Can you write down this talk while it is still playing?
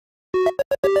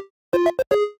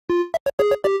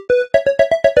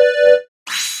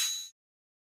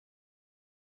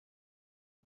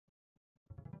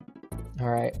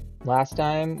Alright, last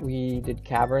time we did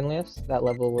cavern lifts. That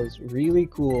level was really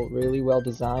cool, really well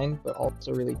designed, but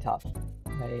also really tough.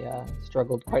 I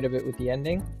struggled quite a bit with the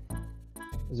ending.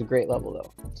 It was a great level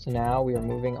though. So now we are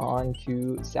moving on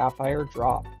to Sapphire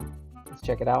Drop. Let's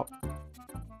check it out.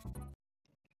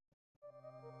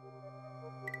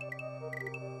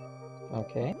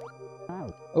 Okay.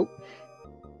 Oh.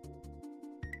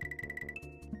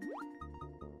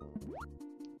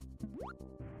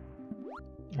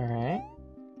 Alright.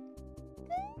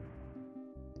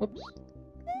 Oops.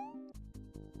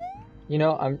 You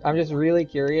know, I'm just really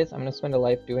curious. I'm gonna spend a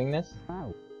life doing this.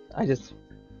 I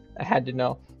had to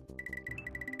know.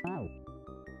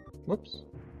 Whoops.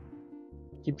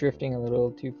 Keep drifting a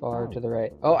little too far to the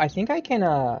right. Oh, I think I can,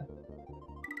 I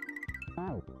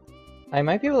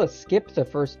might be able to skip the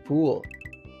first pool.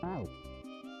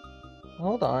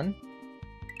 Hold on.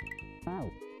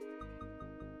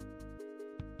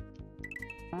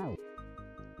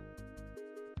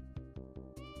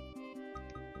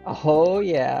 Oh,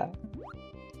 yeah.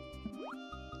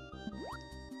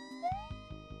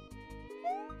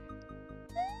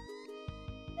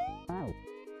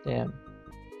 Damn.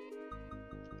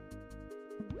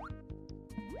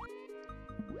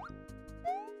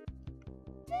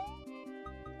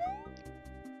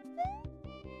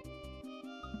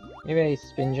 Maybe I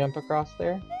spin jump across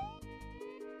there?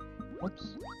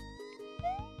 Whoops.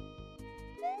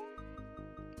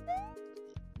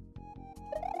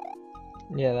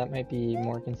 Yeah, that might be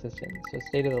more consistent. So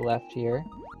stay to the left here.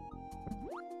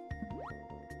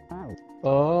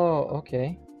 Oh,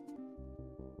 okay.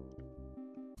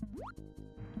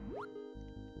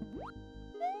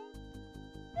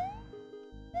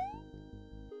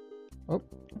 Oh,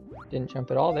 didn't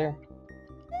jump at all there.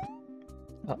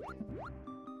 Oh.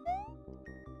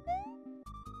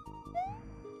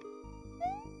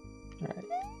 Alright.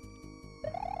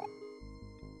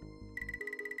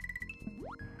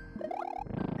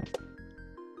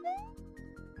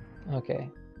 Okay.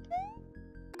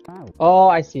 Oh,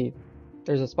 I see.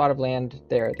 There's a spot of land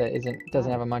there that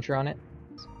doesn't have a muncher on it.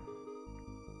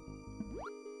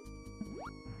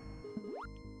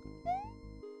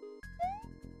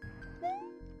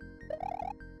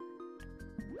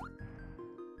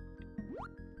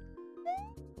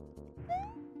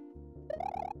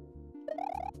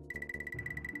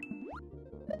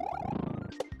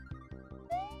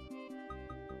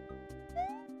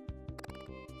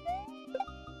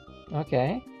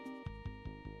 Okay.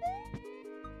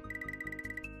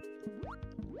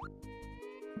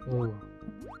 Ooh.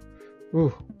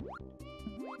 Ooh.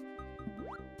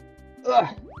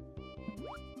 Ugh.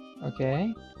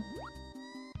 Okay.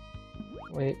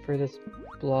 Wait for this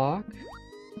block.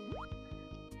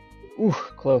 Ooh,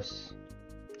 close.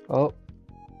 Oh.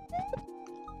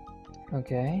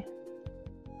 Okay.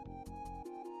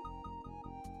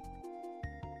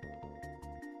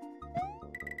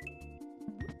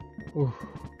 Ooh.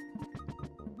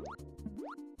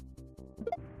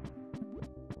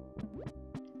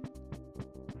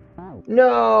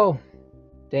 No!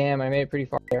 Damn, I made it pretty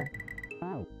far there.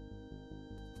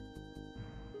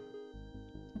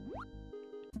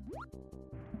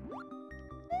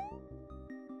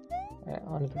 Alright,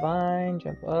 onto the vine,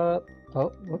 jump up. Oh,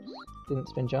 whoops. Didn't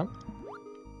spin jump.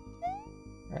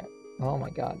 Alright. Oh my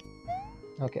god.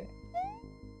 Okay.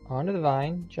 Onto the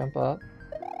vine, jump up.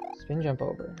 Spin jump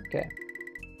over. Okay.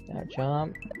 Now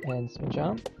jump and spin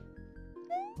jump.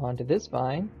 Onto this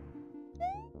vine.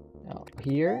 Now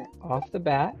here, off the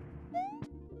bat.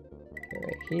 Okay,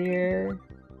 right here.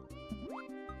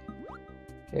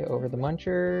 Okay, over the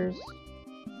munchers.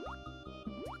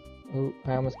 Ooh,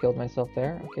 I almost killed myself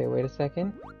there. Okay, wait a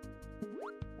second.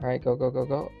 Alright, go, go, go,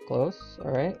 go. Close.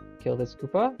 Alright, kill this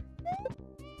Koopa.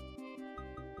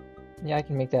 Yeah, I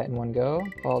can make that in one go.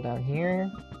 Fall down here.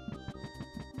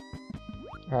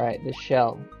 Alright, the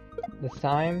shell. This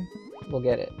time, we'll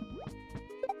get it.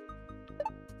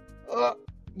 Oh,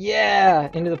 yeah!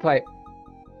 Into the pipe.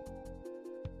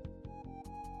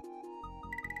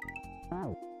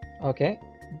 Okay.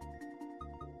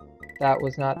 That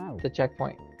was not the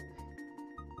checkpoint.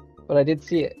 But I did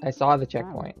see it. I saw the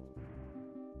checkpoint.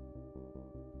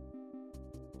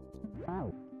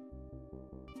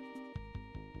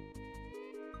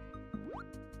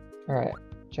 Alright,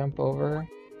 jump over.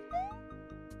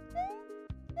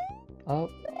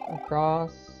 Up,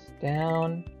 across,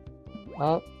 down,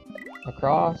 up,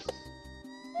 across,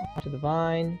 onto the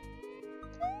vine,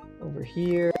 over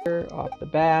here, off the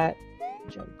bat,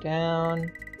 jump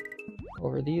down,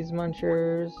 over these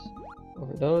munchers,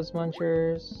 over those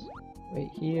munchers, right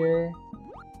here,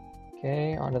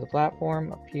 okay, onto the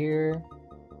platform, up here,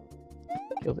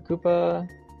 kill the Koopa,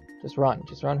 Just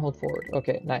run, hold forward.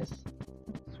 Okay, nice.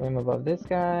 Swim above this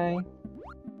guy.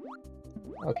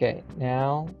 Okay,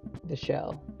 now the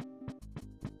shell.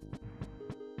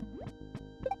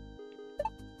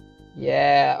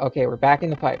 Yeah, okay, we're back in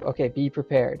the pipe. Okay, be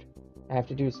prepared. I have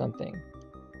to do something.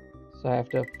 So I have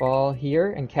to fall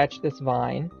here and catch this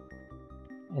vine.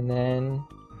 And then...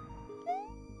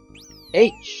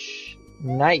 H!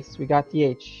 Nice, we got the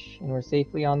H. And we're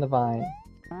safely on the vine.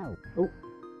 Oh.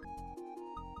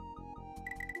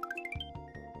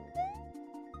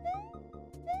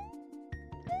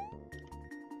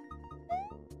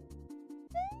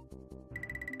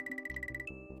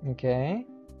 Okay.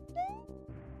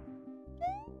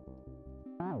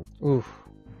 Oof.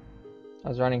 I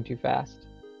was running too fast.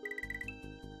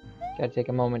 Gotta take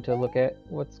a moment to look at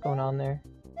what's going on there.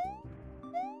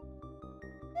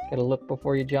 Gotta look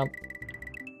before you jump.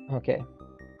 Okay.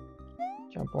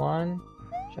 Jump 1,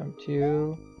 jump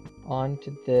 2,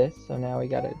 onto this. So now we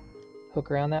gotta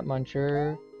hook around that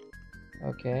muncher.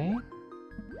 Okay.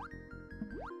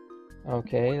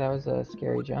 Okay, that was a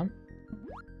scary jump.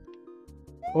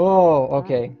 Oh,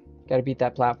 okay. Gotta beat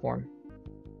that platform.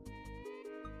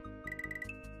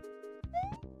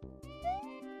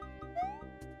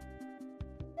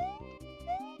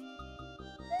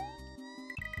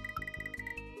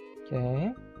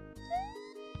 Okay.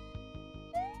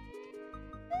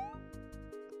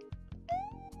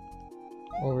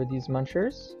 Over these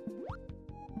munchers.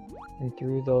 And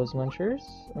through those munchers.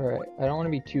 Alright, I don't want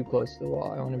to be too close to the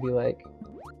wall. I want to be like...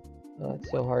 Oh,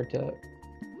 it's so hard to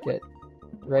get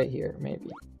right here, maybe.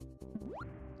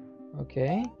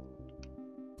 Okay.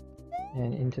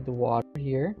 And into the water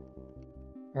here.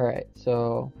 Alright,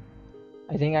 so...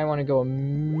 I think I want to go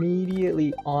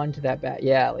immediately onto that bat.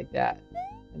 Yeah, like that.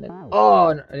 And then...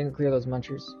 Oh, no, I didn't clear those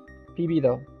munchers. PB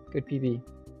though. Good PB.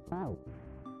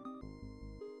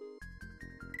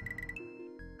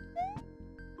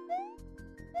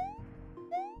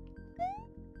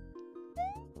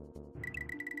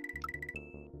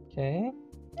 Okay.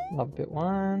 Lava pit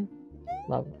 1.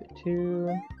 Lava pit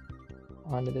 2.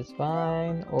 Onto this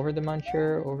vine. Over the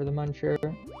muncher. Over the muncher.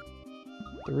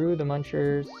 Through the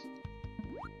munchers.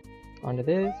 Onto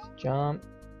this. Jump.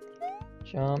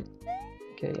 Jump.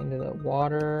 Okay, into the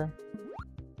water.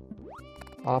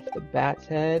 Off the bat's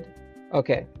head.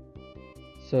 Okay.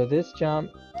 So this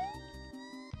jump.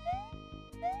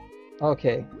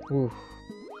 Okay. Oof.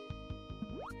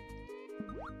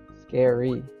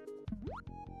 Scary.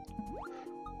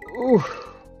 Oof.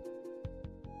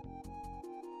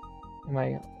 Am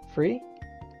I free?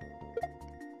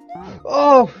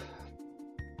 Oh!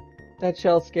 That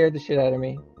shell scared the shit out of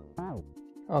me.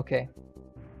 Okay.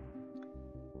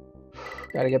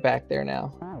 Gotta get back there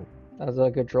now. That was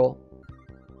a good roll.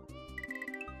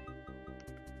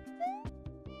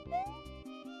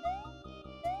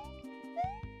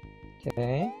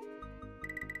 Okay.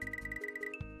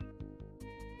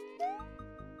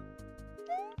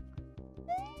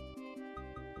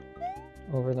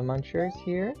 Over the munchers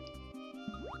here.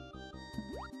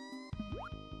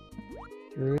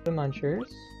 Through the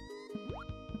munchers.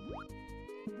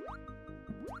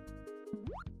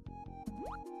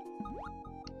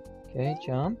 Okay,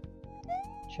 jump.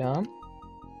 Jump.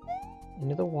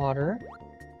 Into the water.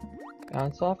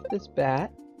 Bounce off this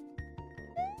bat.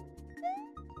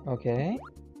 Okay.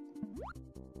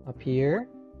 Up here.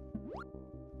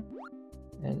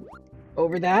 And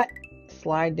over that.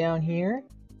 Slide down here.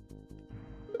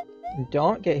 And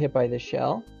don't get hit by this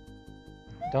shell.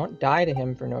 Don't die to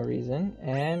him for no reason.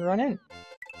 And run in.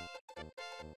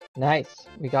 Nice.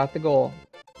 We got the goal.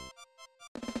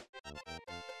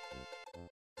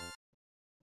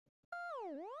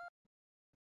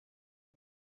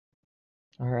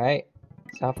 Alright.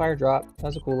 Sapphire drop. That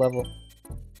was a cool level.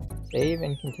 Save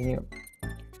and continue.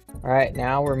 Alright,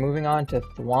 now we're moving on to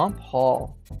Thwomp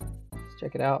Hall. Let's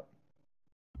check it out.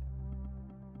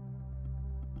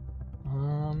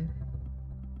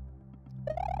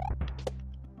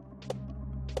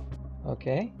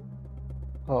 Okay.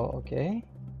 Oh, okay.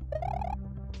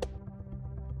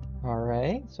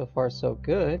 Alright, so far so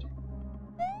good.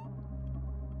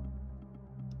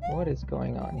 What is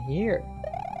going on here?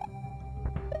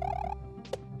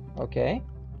 Okay.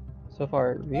 So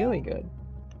far, really good.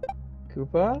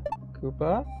 Koopa?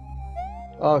 Koopa?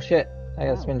 Oh shit, I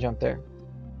got a spin jump there.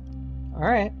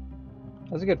 Alright.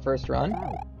 That was a good first run.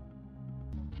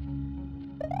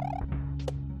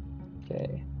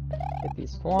 Okay. Get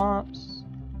these thwomps.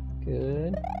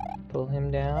 Good. Pull him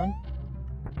down.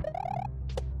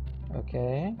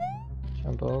 Okay.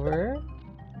 Jump over.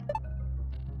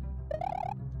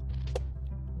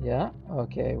 Yeah,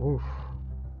 okay. Oof.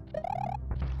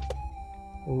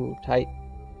 Ooh, tight.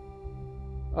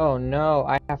 Oh no,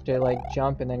 I have to like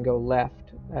jump and then go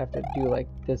left. I have to do like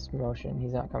this motion.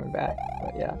 He's not coming back,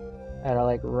 but yeah. I gotta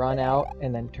like run out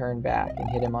and then turn back and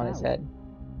hit him on his head.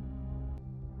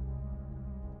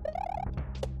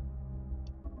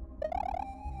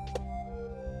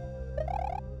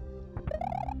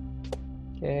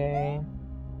 Okay.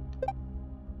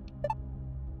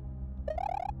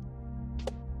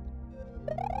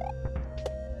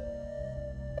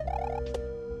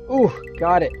 Ooh,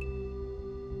 got it.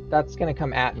 That's gonna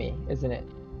come at me, isn't it?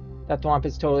 That thwomp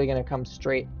is totally gonna come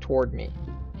straight toward me.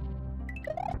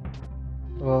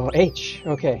 Oh, H.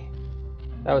 Okay.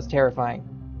 That was terrifying.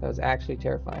 That was actually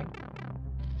terrifying.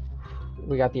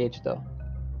 We got the H though.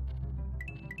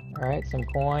 Alright, some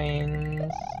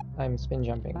coins. I'm spin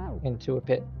jumping into a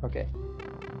pit. Okay.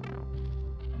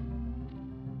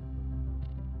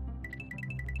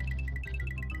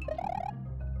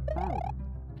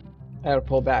 I gotta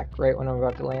pull back right when I'm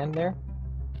about to land there.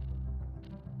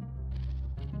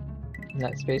 In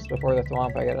that space before the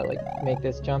thwomp, I gotta like make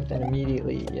this jump, then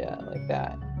immediately, yeah, like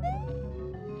that.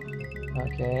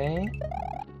 Okay.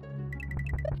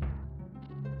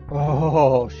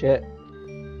 Oh shit.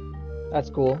 That's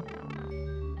cool.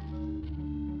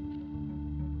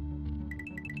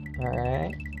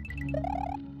 Alright.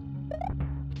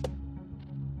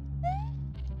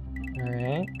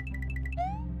 Alright.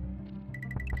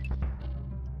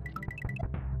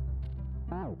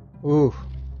 Ooh.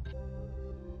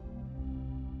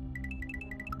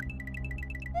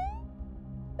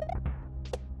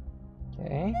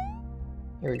 Okay.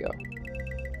 Here we go.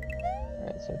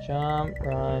 Alright, so jump,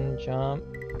 run,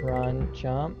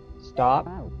 jump, stop.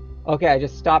 Okay, I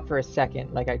just stopped for a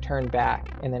second, like I turn back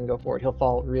and then go forward. He'll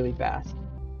fall really fast.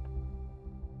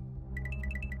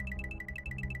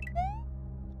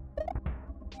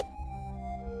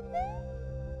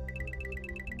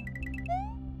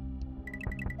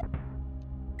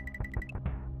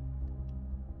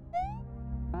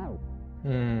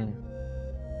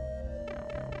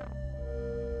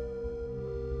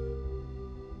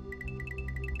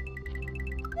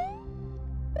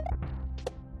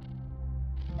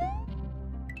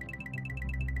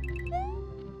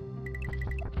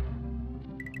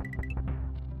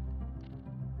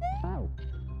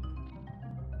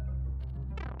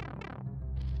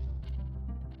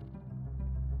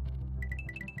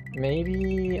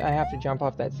 Maybe I have to jump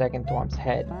off that second thwomp's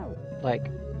head.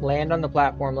 Like, land on the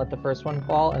platform, let the first one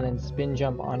fall, and then spin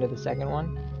jump onto the second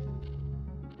one.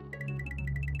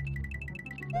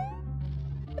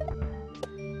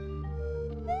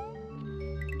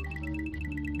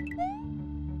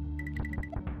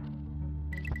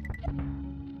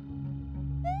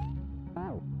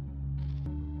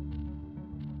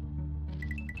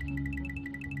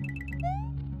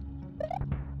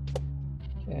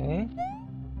 Okay.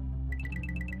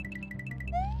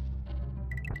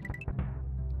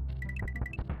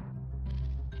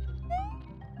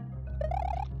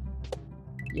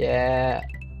 Yeah.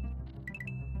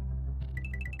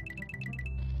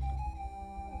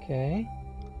 Okay.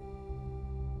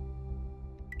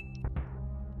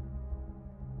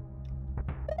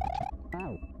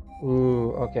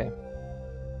 Ooh, okay.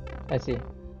 I see.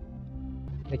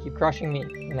 They keep crushing me,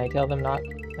 and I tell them not.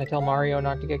 I tell Mario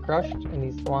not to get crushed, and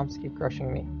these thwomps keep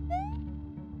crushing me.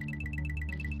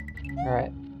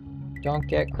 Alright. Don't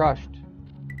get crushed.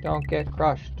 Don't get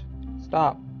crushed.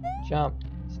 Stop. Jump.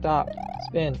 Stop.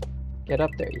 Spin. Get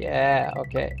up there. Yeah,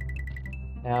 okay.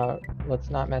 Now, let's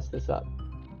not mess this up.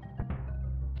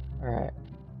 Alright.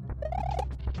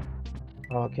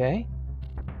 Okay.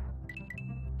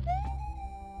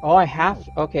 Oh, I have...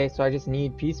 Okay, so I just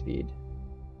need P-speed.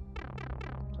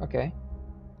 Okay.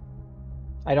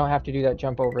 I don't have to do that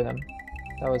jump over them.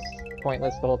 That was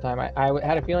pointless the whole time. I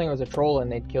had a feeling it was a troll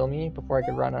and they'd kill me before I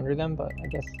could run under them, but I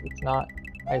guess it's not.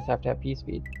 I just have to have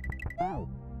P-speed.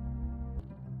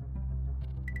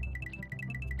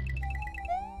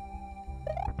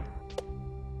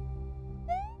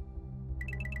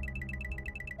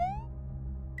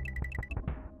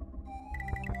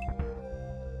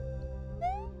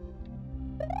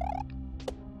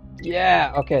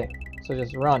 Yeah, okay. So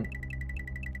just run.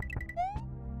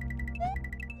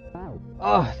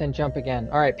 Oh, then jump again.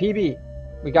 Alright, PB.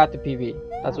 We got the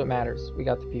PB. That's what matters. We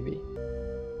got the PB.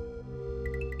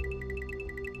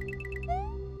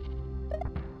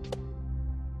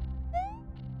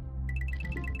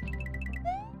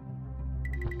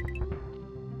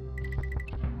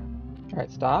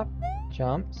 Alright, stop.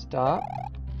 Jump. Stop.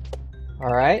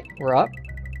 Alright, we're up.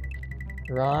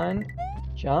 Run.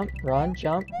 Jump. Run.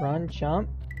 Jump. Run. Jump.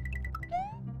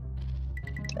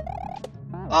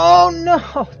 Oh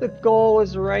no! The goal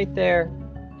was right there.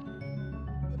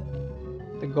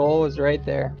 The goal was right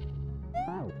there.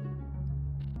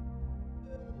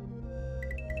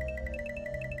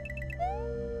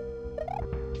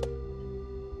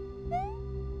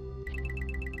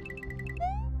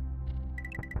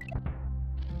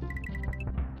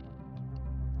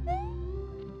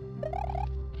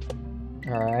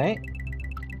 Alright.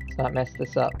 Let's not mess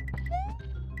this up.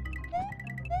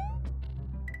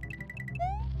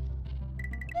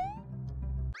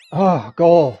 Oh,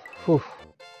 goal. Whew.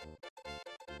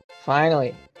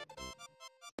 Finally.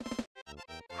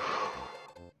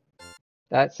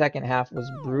 That second half was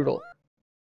brutal.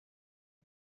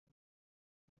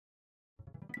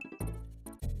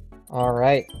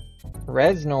 Alright.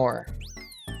 Reznor.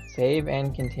 Save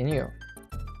and continue.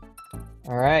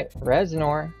 Alright,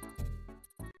 Reznor.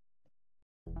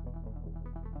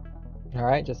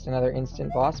 Alright, just another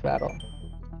instant boss battle.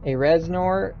 A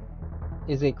Reznor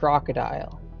is a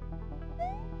crocodile.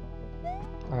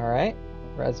 Alright,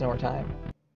 Reznor time.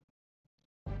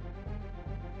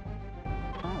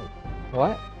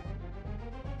 What?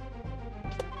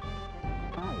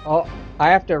 Oh, I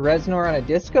have to Reznor on a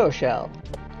disco shell.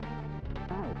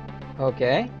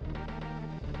 Okay.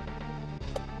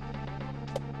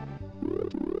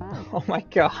 Oh my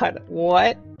god,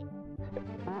 what?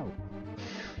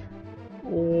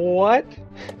 What?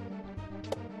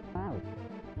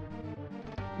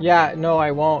 Yeah, no,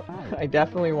 I won't. I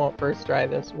definitely won't first try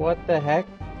this. What the heck?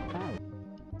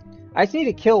 I just need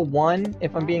to kill one,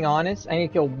 if I'm being honest. I need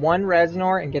to kill one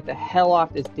Reznor and get the hell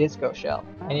off this disco shell.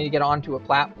 I need to get onto a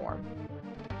platform.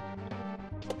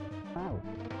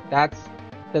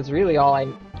 That's really all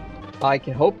I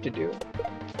can hope to do.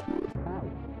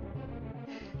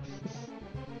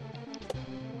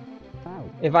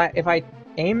 If I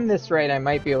aim this right, I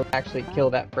might be able to actually kill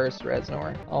that first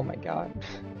Reznor. Oh my god.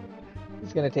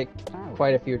 It's gonna take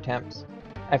quite a few attempts.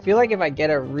 I feel like if I get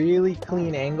a really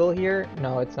clean angle here...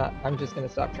 No, it's not. I'm just gonna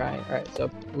stop trying. Alright, so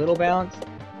little bounce.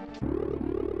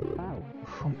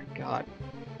 Oh my god.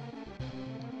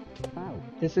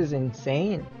 This is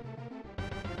insane.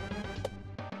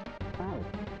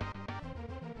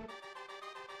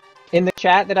 In the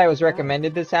chat that I was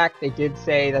recommended this hack, they did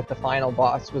say that the final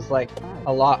boss was like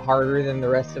a lot harder than the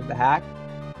rest of the hack.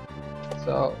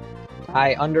 So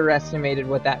I underestimated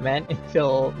what that meant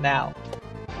until now.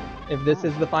 If this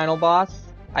is the final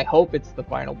boss, I hope it's the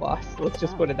final boss. Let's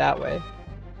just put it that way.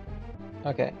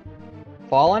 Okay.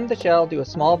 Fall on the shell, do a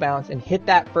small bounce, and hit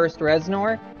that first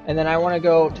Reznor, and then I want to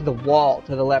go to the wall,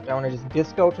 to the left. I want to just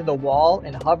disco to the wall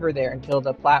and hover there until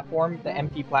the platform, the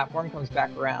empty platform, comes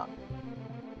back around.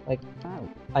 Like,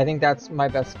 I think that's my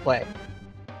best play.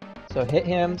 So hit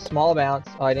him, small bounce.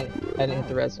 Oh, I didn't hit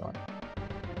the Reznor.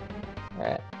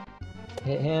 Alright.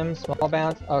 Hit him, small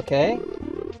bounce. Okay.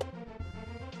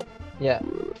 Yeah.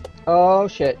 Oh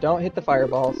shit, don't hit the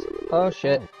fireballs. Oh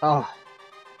shit. Oh.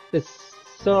 It's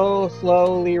so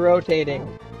slowly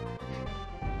rotating.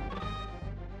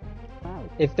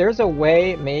 If there's a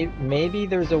way, maybe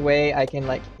there's a way I can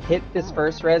like hit this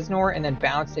first Reznor and then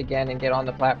bounce again and get on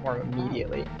the platform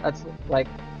immediately. That's like,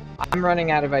 I'm running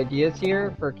out of ideas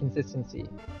here for consistency.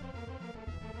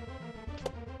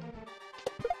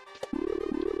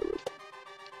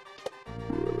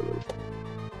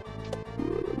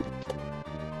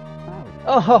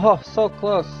 Oh, so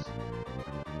close.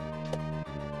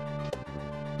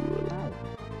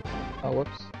 Oh,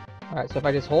 whoops. Alright, so if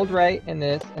I just hold right in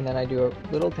this, and then I do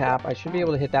a little tap, I should be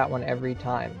able to hit that one every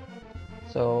time.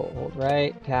 So, hold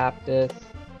right, tap this.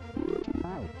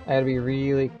 I gotta be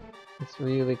really... It's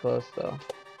really close, though.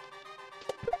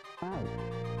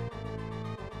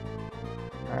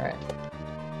 Alright.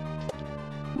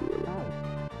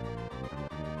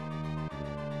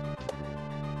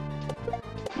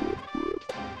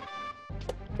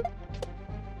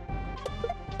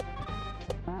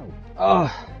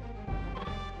 Oh!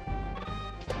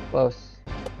 Close.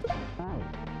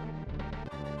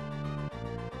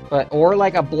 But, or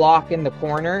like a block in the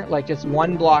corner, like just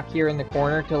one block here in the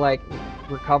corner to like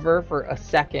recover for a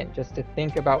second, just to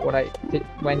think about what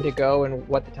when to go and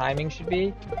what the timing should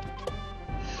be.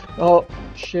 Oh,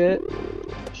 shit.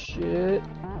 Shit.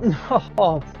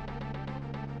 Oh.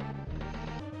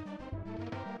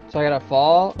 So I gotta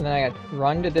fall, and then I gotta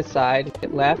run to this side,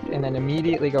 hit left, and then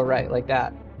immediately go right, like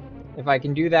that. If I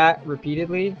can do that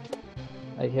repeatedly,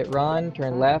 like hit run,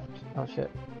 turn left, oh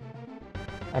shit.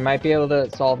 I might be able to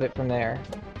solve it from there.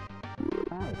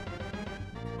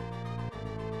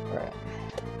 Alright.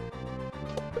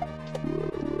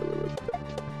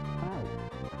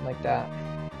 Like that.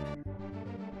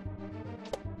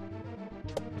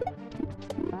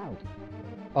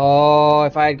 Oh,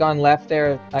 if I had gone left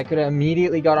there, I could have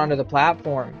immediately got onto the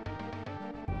platform.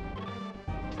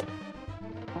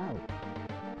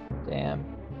 Damn.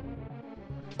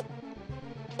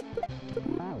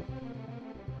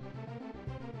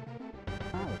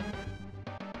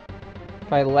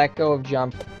 If I let go of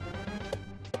jump.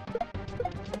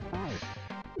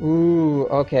 Ooh,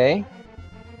 okay.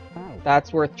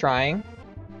 That's worth trying.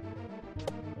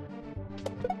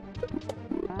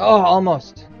 Oh,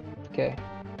 almost. Okay.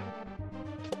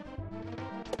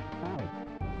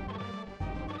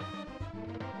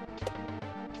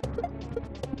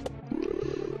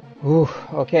 Ooh,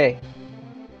 okay.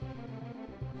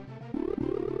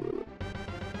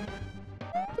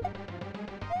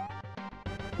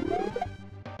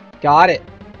 Got it.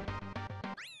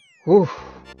 Ooh.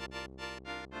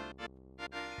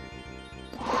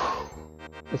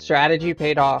 The strategy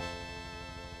paid off.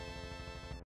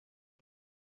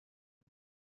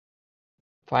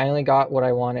 Finally got what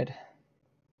I wanted.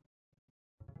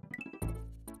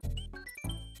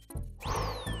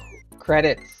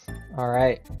 Credits.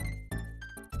 Alright.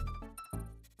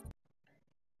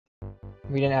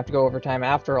 We didn't have to go overtime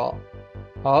after all.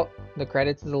 Oh, the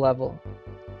credits is a level.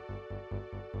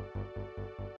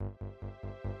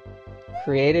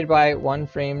 Created by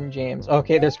oneframejames.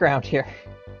 Okay, there's ground here.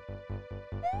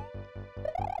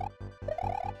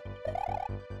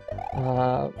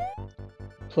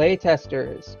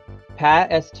 Playtesters. Pat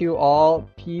S2 All,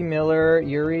 P Miller,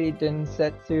 Yuri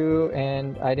Densetsu,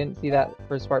 and I didn't see that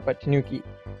first part, but Tanuki.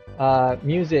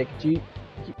 Music. G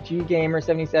Gamer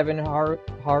 77, Haru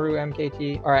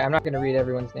MKT. Alright, I'm not gonna read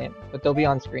everyone's name, but they'll be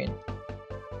on screen.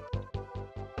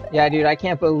 Yeah, dude, I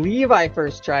can't believe I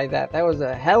first tried that. That was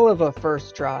a hell of a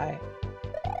first try.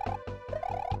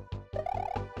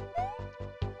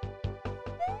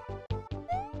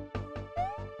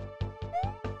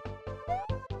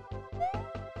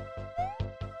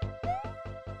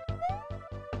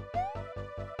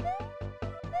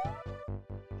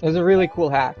 It was a really cool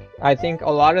hack. I think a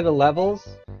lot of the levels,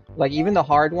 like even the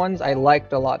hard ones, I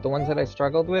liked a lot. The ones that I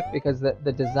struggled with, because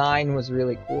the design was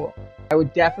really cool. I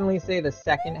would definitely say the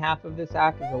second half of this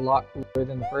hack is a lot cooler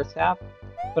than the first half.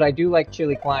 But I do like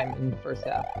Chili Climb in the first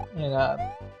half. And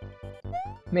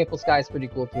Maple Sky is pretty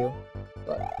cool too.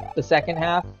 But the second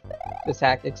half, this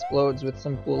hack explodes with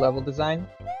some cool level design.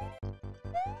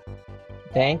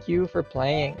 Thank you for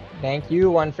playing. Thank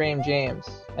you, oneframejames.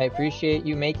 I appreciate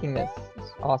you making this.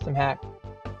 Awesome hack.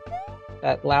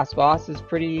 That last boss is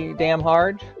pretty damn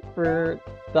hard for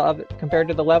the other, compared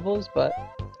to the levels, but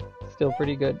still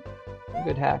pretty good.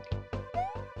 Good hack.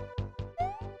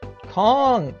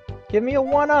 Kong, give me a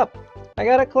 1-up. I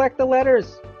gotta collect the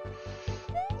letters.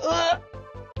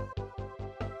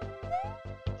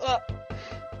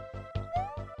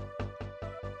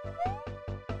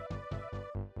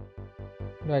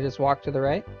 Do I just walk to the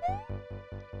right?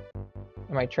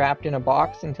 Am I trapped in a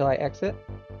box until I exit?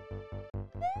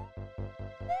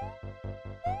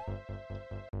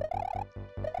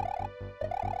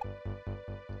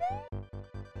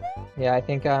 Yeah, I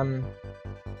think I'm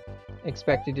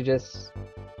expected to just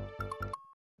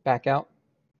back out.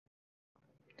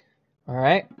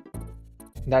 Alright.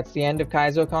 That's the end of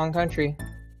Kaizo Kong Country.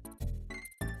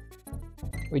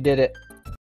 We did it.